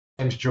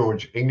name's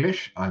George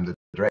English. I'm the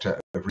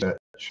Director of Research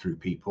Through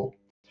People.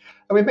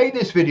 And we made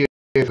this video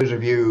for those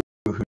of you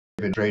who live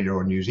in Australia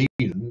or New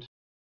Zealand,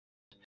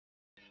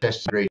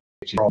 migrated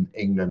from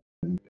England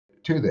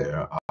to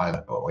there,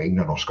 either or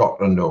England or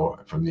Scotland or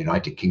from the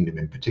United Kingdom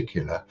in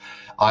particular,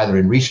 either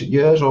in recent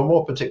years or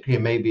more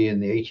particularly maybe in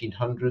the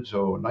 1800s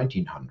or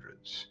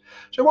 1900s.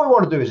 So what I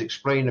want to do is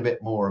explain a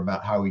bit more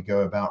about how we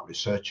go about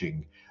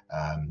researching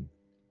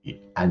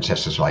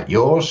ancestors like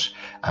yours,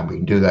 and we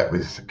can do that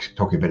with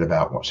talking a bit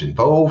about what's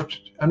involved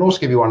and also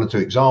give you one or two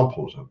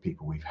examples of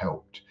people we've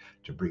helped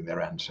to bring their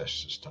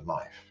ancestors to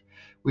life.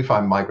 We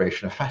find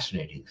migration a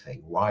fascinating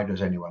thing. Why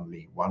does anyone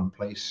leave one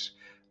place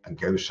and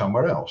go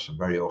somewhere else? And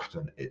very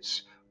often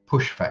it's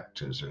push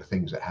factors or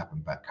things that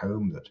happen back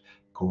home that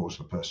cause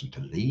the person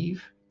to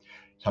leave.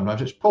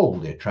 Sometimes it's pull,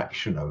 the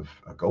attraction of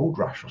a gold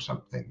rush or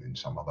something in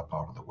some other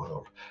part of the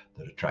world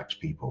that attracts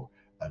people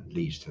and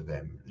leads to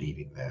them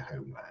leaving their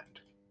homeland.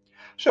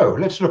 So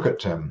let's look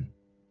at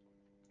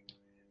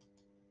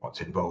what's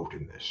involved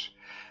in this.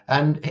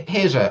 And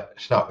here's a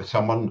start with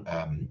someone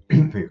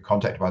we were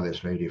contacted by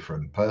this lady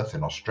from Perth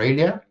in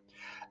Australia,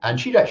 and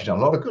she'd actually done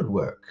a lot of good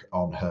work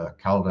on her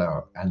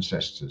Kaldor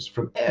ancestors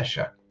from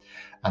Ayrshire.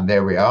 And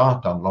there we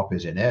are, Dunlop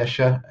is in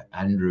Ayrshire.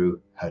 Andrew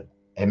had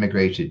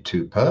emigrated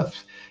to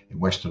Perth in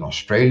Western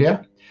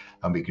Australia,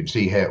 and we can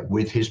see here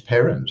with his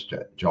parents,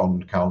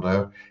 John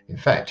Kaldor. In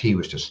fact, he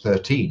was just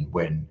 13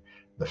 when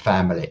the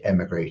family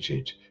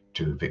emigrated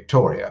to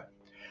Victoria,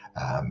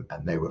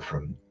 and they were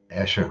from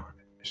Ayrshire.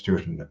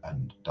 Stuart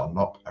and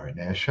Dunlop are in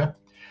Ayrshire,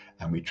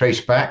 and we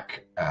trace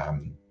back,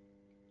 and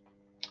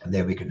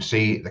there we can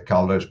see the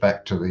Kaldors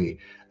back to the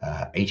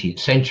 18th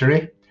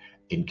century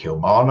in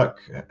Kilmarnock.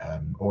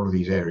 All of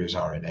these areas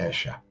are in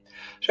Ayrshire.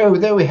 So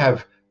there we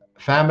have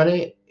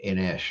family in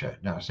Ayrshire.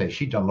 Now, I say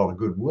she'd done a lot of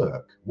good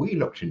work. We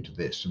looked into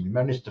this and we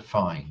managed to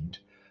find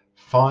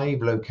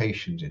 5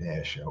 locations in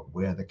Ayrshire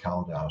where the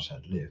Kaldors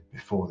had lived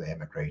before they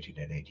emigrated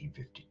in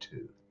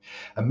 1852.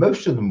 And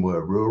most of them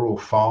were rural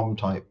farm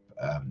type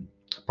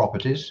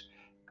properties,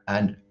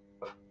 and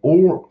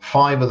all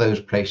 5 of those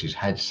places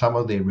had some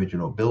of the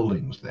original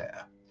buildings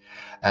there.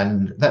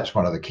 And that's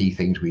one of the key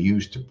things we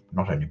used to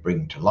not only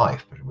bring to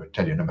life, but we'll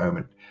tell you in a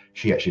moment,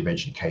 she actually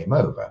eventually came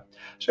over.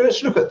 So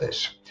let's look at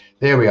this.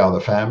 There we are,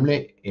 the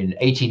family in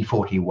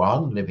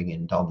 1841 living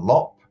in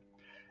Dunlop.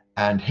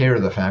 And here are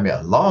the family,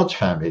 a large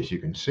family, as you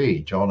can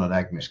see, John and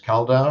Agnes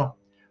Kaldor,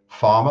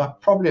 farmer,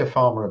 probably a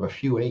farmer of a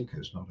few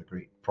acres, not a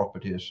great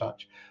property as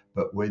such,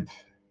 but with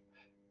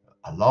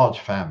a large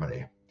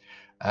family.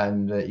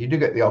 And you do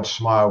get the odd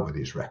smile with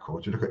these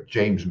records. You look at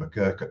James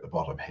McGurk at the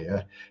bottom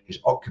here. His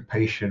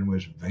occupation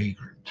was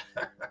vagrant.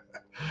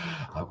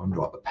 I wonder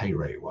what the pay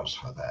rate was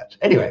for that.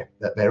 Anyway,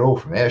 they're all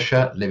from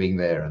Ayrshire, living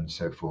there and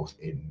so forth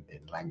in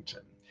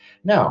Langton.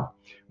 Now,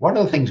 one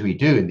of the things we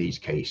do in these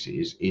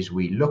cases is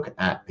we look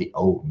at the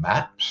old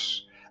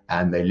maps,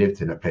 and they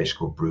lived in a place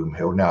called Broom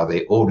Hill. Now,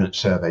 the Ordnance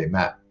Survey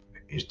map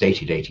is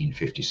dated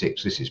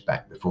 1856. This is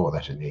back before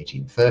that in the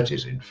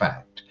 1830s, in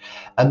fact.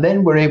 And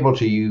then we're able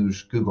to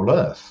use Google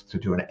Earth to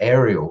do an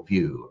aerial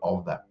view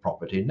of that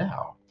property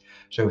now.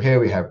 So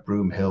here we have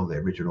Broom Hill, the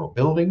original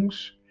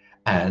buildings,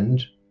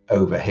 and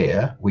over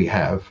here we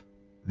have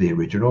the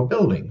original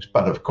buildings.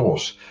 But of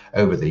course,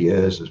 over the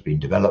years, there's been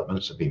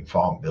developments, there's been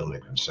farm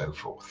building and so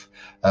forth.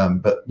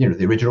 But, you know,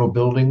 the original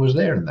building was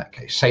there in that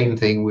case. Same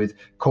thing with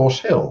Course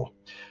Hill.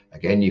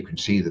 Again, you can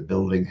see the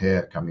building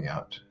here coming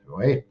out the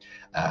way.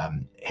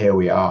 Here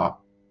we are,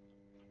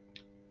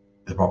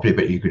 the property,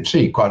 but you can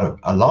see quite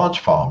a large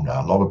farm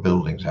now, a lot of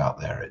buildings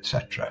out there,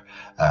 etc.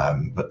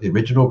 But the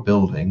original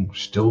building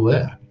still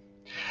there.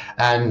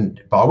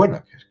 And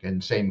Barwinock,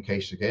 again, same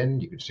case again.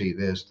 You can see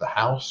there's the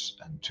house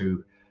and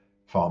 2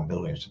 farm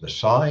buildings to the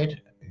side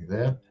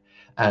there,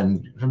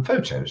 and some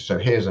photos. So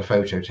here's a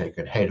photo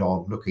taken head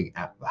on looking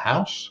at the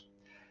house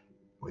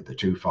with the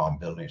 2 farm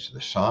buildings to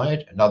the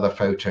side. Another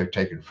photo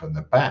taken from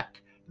the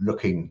back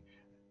looking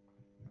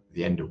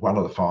the end of one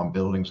of the farm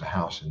buildings, a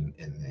house in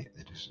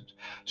the distance.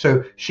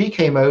 So she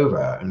came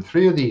over, and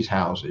 3 of these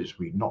houses,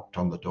 we knocked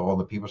on the door,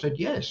 and the people said,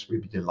 yes,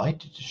 we'd be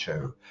delighted to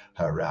show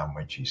her around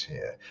when she's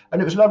here.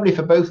 And it was lovely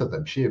for both of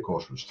them. She, of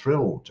course, was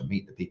thrilled to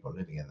meet the people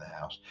living in the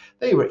house.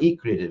 They were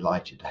equally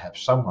delighted to have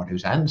someone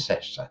whose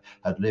ancestor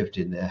had lived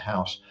in their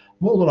house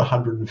more than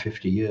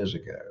 150 years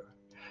ago.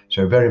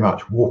 So very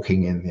much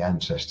walking in the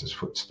ancestors'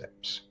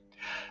 footsteps.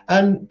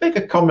 And make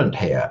a comment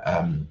here,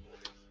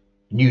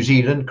 New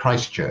Zealand,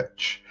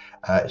 Christchurch.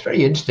 It's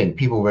very interesting.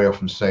 People very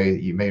often say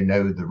that you may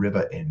know the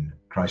river in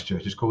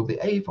Christchurch is called the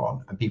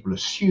Avon, and people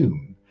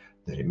assume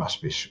that it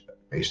must be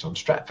based on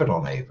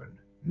Stratford-on-Avon.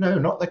 No,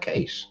 not the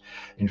case.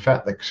 In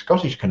fact, the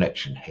Scottish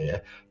connection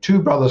here,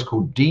 2 brothers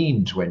called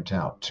Deans went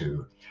out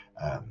to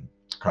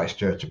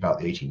Christchurch about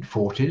the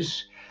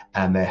 1840s,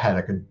 and they had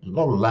a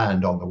lot of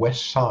land on the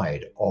west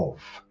side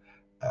of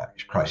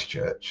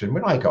Christchurch. And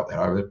when I got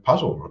there, I was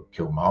puzzled with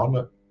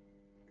Kilmarnock,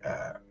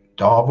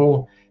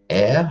 Darvel,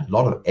 Ayr, a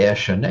lot of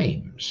Ayrshire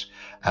names.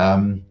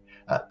 And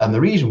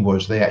the reason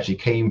was they actually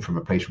came from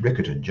a place,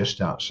 Riccarton, just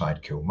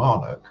outside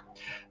Kilmarnock.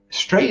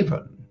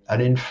 Straven,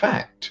 And in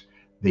fact,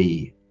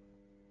 the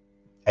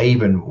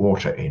Avon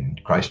Water in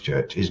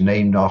Christchurch is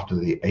named after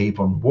the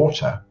Avon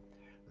Water,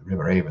 the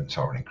River Avon,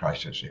 sorry, in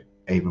Christchurch,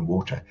 Avon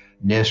Water,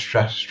 near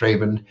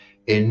Strathraven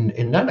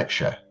in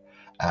Lanarkshire,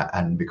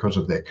 and because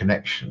of their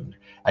connection.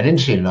 And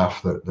interesting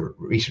enough, the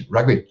recent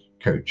rugby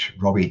coach,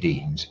 Robbie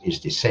Deans, is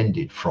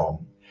descended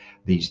from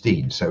these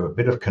Deans. So a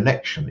bit of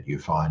connection that you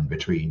find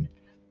between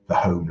the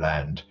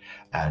homeland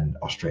and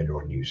Australia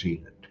or New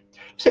Zealand.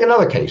 Let's take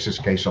another case, this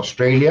case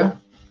Australia.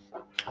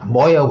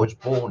 Moya was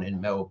born in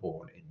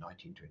Melbourne in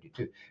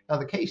 1922. Now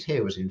the case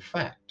here was, in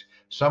fact,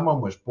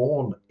 someone was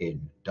born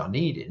in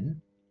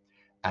Dunedin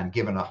and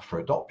given up for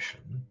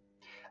adoption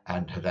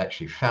and had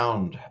actually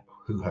found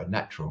who her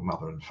natural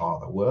mother and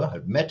father were,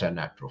 had met her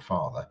natural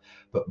father,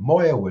 but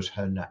Moya was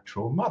her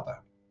natural mother.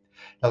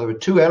 Now, there were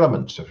two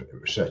elements of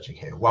researching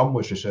here. One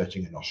was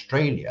researching in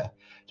Australia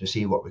to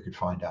see what we could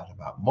find out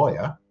about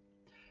Moya,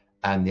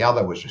 and the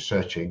other was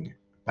researching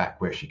back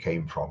where she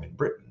came from in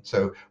Britain.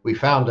 So we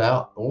found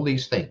out all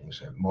these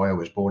things. Moya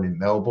was born in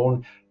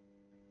Melbourne.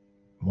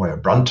 Moya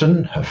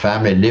Brunton, her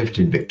family lived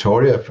in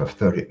Victoria for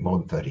more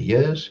than 30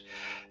 years.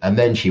 And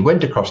then she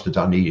went across to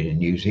Dunedin in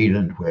New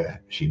Zealand,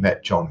 where she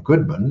met John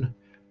Goodman,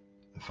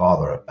 the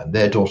father, and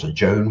their daughter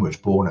Joan was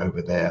born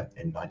over there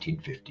in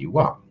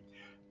 1951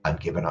 and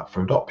given up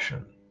for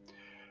adoption.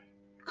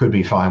 Could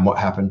we find what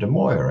happened to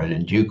Moya? And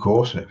in due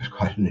course, and it was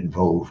quite an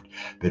involved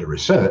bit of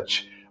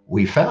research,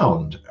 we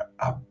found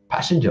a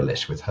passenger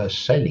list with her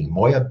sailing,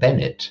 Moya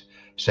Bennett,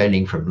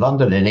 sailing from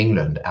London in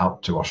England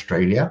out to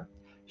Australia.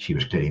 She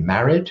was clearly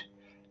married,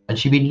 and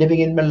she'd been living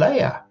in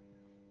Malaya.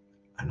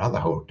 Another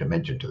whole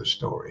dimension to the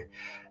story.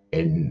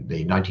 In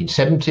the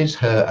 1970s,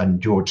 her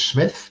and George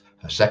Smith,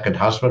 her second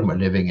husband, were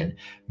living in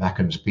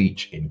Mackens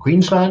Beach in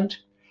Queensland,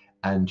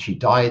 and she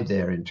died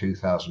there in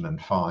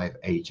 2005,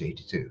 age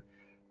 82.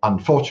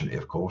 Unfortunately,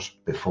 of course,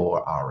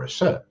 before our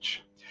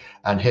research.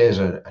 And here's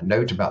a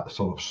note about the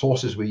sort of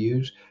sources we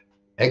use.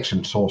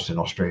 Excellent source in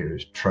Australia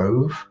is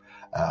Trove,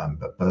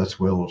 but birth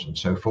wills and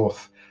so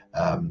forth.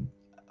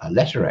 A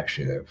letter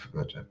actually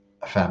that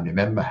a family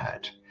member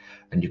had.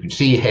 And you can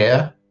see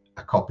here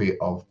a copy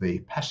of the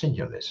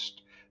passenger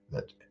list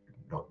that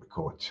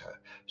records her.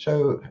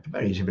 So a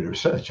very easy bit of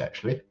research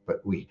actually,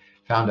 but we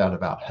found out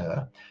about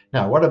her.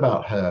 Now, what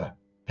about her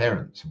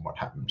parents and what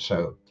happened?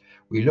 So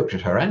we looked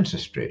at her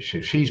ancestry.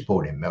 So she's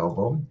born in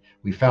Melbourne.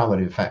 We found that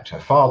in fact her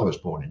father was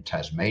born in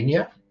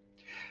Tasmania.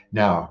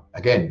 Now,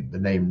 again, the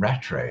name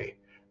Rattray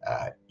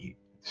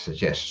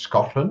suggests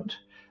Scotland.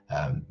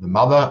 The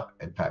mother,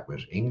 in fact,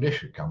 was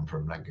English, had come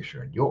from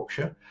Lancashire and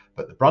Yorkshire,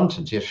 but the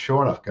Bruntons, yes,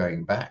 sure enough,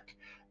 going back,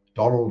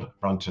 Donald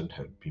Brunton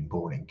had been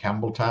born in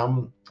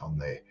Campbelltown on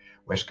the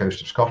west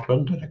coast of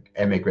Scotland and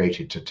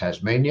emigrated to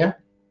Tasmania,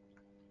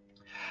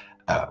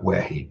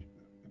 where he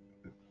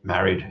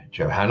married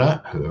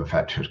Johanna, who in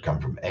fact had come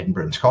from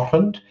Edinburgh in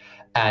Scotland,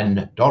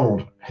 and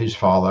Donald, his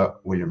father,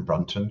 William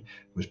Brunton,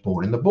 was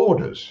born in the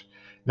Borders.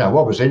 Now,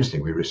 what was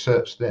interesting, we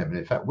researched them, and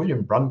in fact,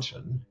 William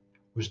Brunton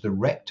was the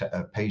rector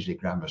of Paisley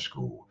Grammar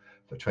School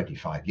for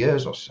 25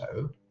 years or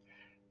so.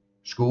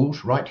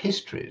 Schools write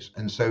histories,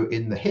 and so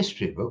in the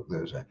history book,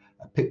 there's a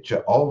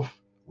picture of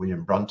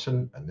William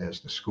Brunton, and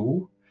there's the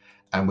school,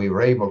 and we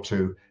were able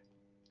to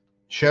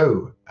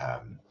show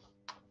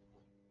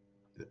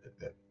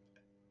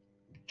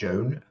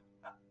Joan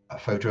a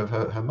photo of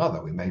her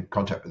mother. We made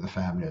contact with the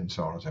family and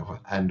so on and so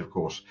forth, and of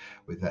course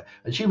with her.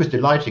 And she was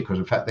delighted because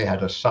in fact they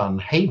had a son,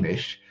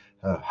 Hamish.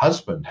 Her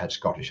husband had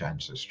Scottish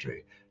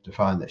ancestry, to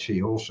find that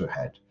she also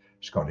had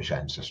Scottish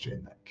ancestry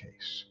in that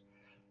case.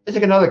 Let's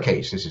take another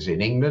case. This is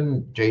in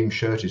England. James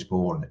Shirt is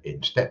born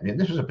in Stepney, and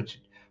this was a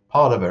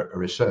part of a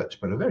research,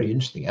 but a very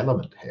interesting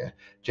element here.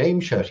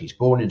 James Shirt is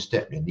born in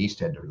Stepney in the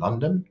East End of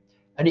London,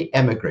 and he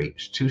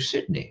emigrates to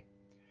Sydney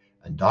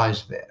and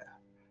dies there.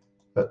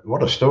 But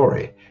what a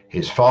story.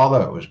 His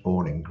father was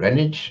born in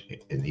Greenwich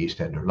in the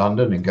East End of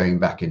London, and going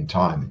back in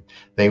time,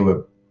 they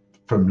were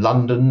from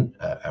London,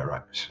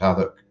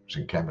 Southwark,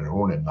 St Clement,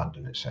 all in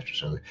London, etc.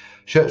 So the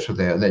Shirts were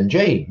there. And then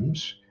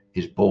James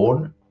is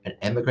born and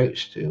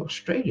emigrates to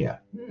Australia.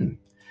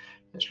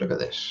 Let's look at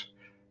this.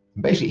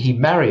 Basically, he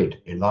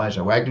married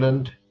Eliza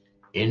Wagland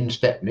in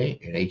Stepney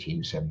in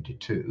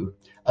 1872,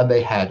 and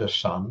they had a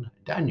son,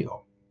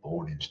 Daniel,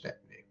 born in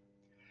Stepney.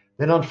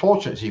 Then,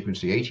 unfortunately, as you can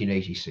see,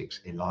 1886,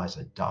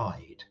 Eliza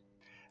died,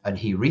 and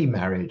he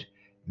remarried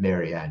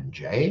Mary Ann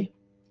Jay,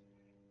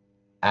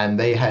 and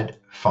they had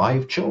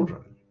 5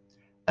 children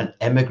and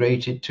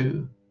emigrated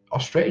to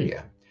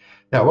Australia.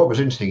 Now, what was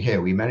interesting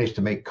here, we managed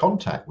to make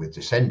contact with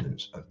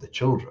descendants of the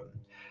children,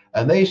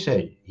 and they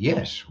said,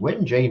 yes,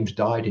 when James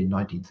died in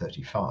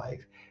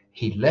 1935,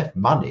 he left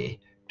money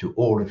to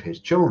all of his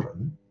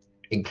children,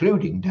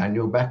 including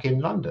Daniel back in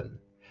London.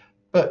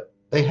 But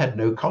they had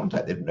no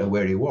contact, they didn't know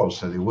where he was,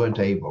 so they weren't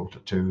able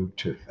to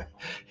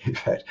in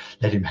fact,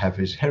 let him have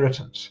his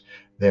inheritance.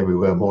 There we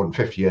were, more than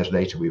 50 years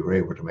later, we were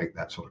able to make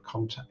that sort of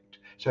contact.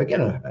 So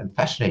again, a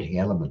fascinating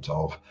element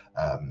of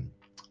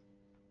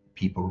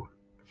people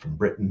from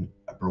Britain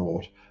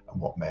abroad and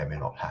what may or may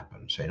not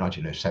happen. So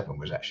 1907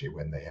 was actually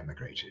when they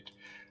emigrated.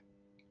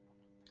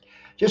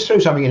 just throw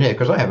something in here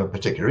because I have a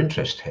particular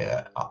interest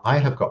here. I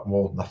have got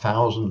more than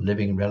 1,000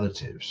 living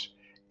relatives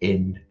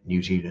in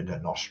New Zealand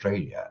and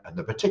Australia, and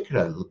the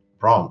particular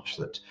branch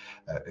that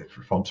is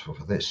responsible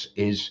for this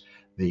is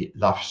the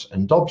Luffs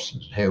and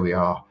Dobsons. Here we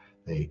are,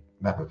 the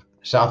map of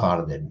South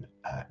Island in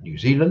New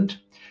Zealand,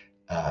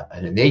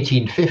 and in the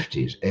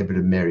 1850s, Edward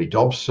and Mary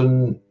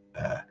Dobson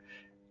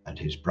and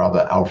his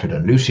brother Alfred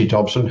and Lucy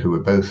Dobson, who were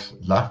both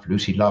Luff,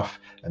 Lucy Luff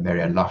and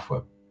Mary Ann Luff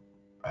were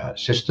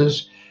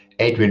sisters.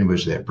 Edwin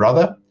was their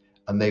brother,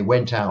 and they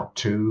went out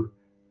to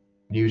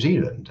New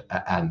Zealand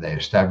and they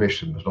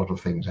established, and there's a lot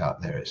of things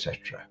out there,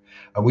 etc.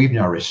 And we've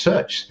now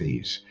researched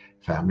these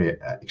family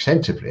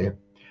extensively,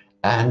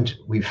 and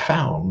we've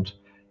found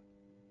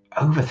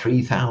over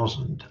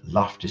 3,000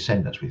 Luff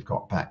descendants. We've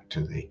got back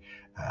to the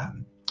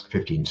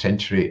 15th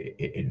century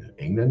in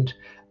England,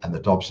 and the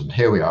Dobson.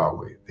 Here we are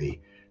with the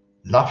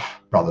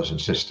Luff brothers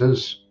and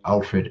sisters,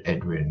 Alfred,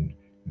 Edwin,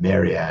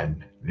 Mary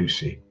Ann,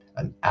 Lucy,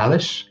 and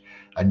Alice.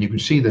 And you can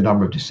see the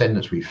number of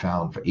descendants we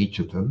found for each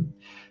of them.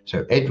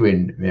 So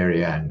Edwin,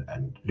 Mary Ann,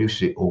 and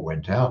Lucy all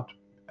went out.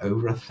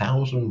 Over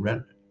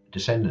 1,000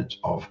 descendants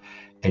of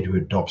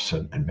Edward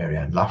Dobson and Mary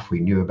Ann Luff we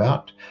knew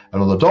about.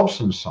 And on the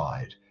Dobson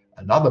side,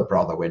 another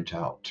brother went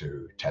out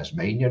to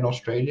Tasmania in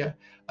Australia,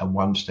 and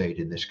one stayed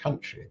in this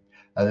country.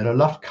 And then a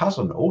Luff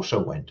cousin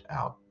also went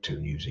out to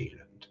New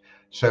Zealand.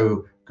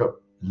 So got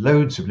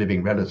loads of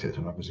living relatives,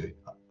 and obviously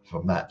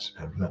from that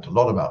I've learned a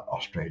lot about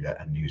Australia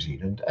and New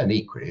Zealand, and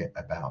equally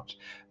about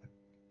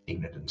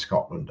England and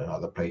Scotland and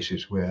other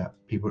places where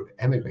people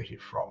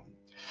emigrated from.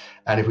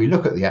 And if we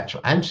look at the actual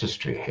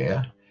ancestry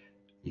here,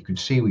 you can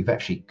see we've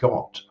actually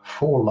got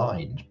 4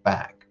 lines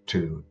back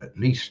to at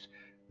least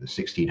the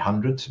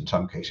 1600s, in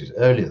some cases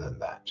earlier than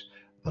that.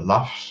 The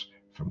Luffs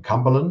from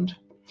Cumberland,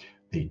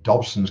 the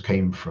Dobsons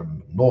came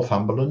from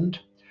Northumberland,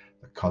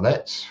 the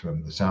Colletts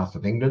from the south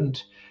of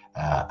England,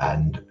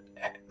 and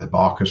the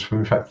Barkers from,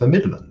 in fact, the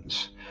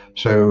Midlands.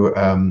 So,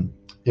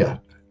 yeah,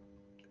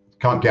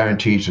 can't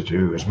guarantee to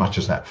do as much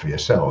as that for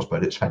yourselves,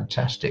 but it's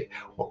fantastic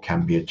what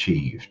can be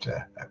achieved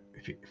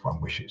if one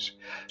wishes.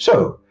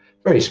 So,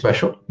 very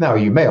special. Now,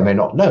 you may or may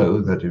not know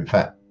that, in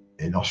fact,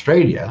 in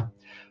Australia,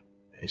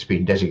 it's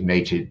been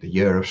designated the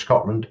Year of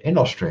Scotland in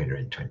Australia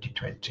in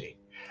 2020.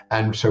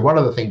 And so one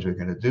of the things we're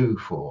going to do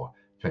for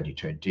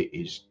 2020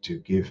 is to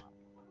give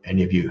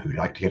any of you who'd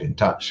like to get in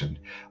touch and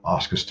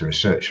ask us to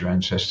research your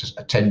ancestors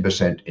a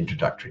 10%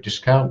 introductory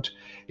discount.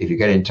 If you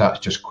get in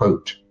touch, just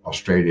quote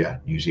Australia,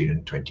 New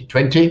Zealand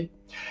 2020.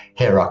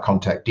 Here are our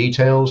contact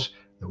details,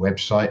 the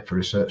website for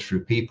Research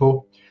Through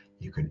People.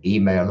 You can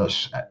email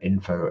us at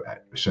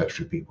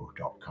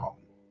info@researchthroughpeople.com.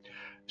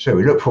 So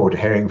we look forward to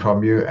hearing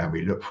from you, and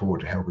we look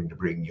forward to helping to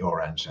bring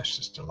your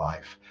ancestors to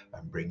life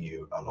and bring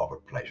you a lot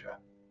of pleasure.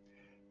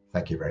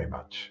 Thank you very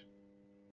much.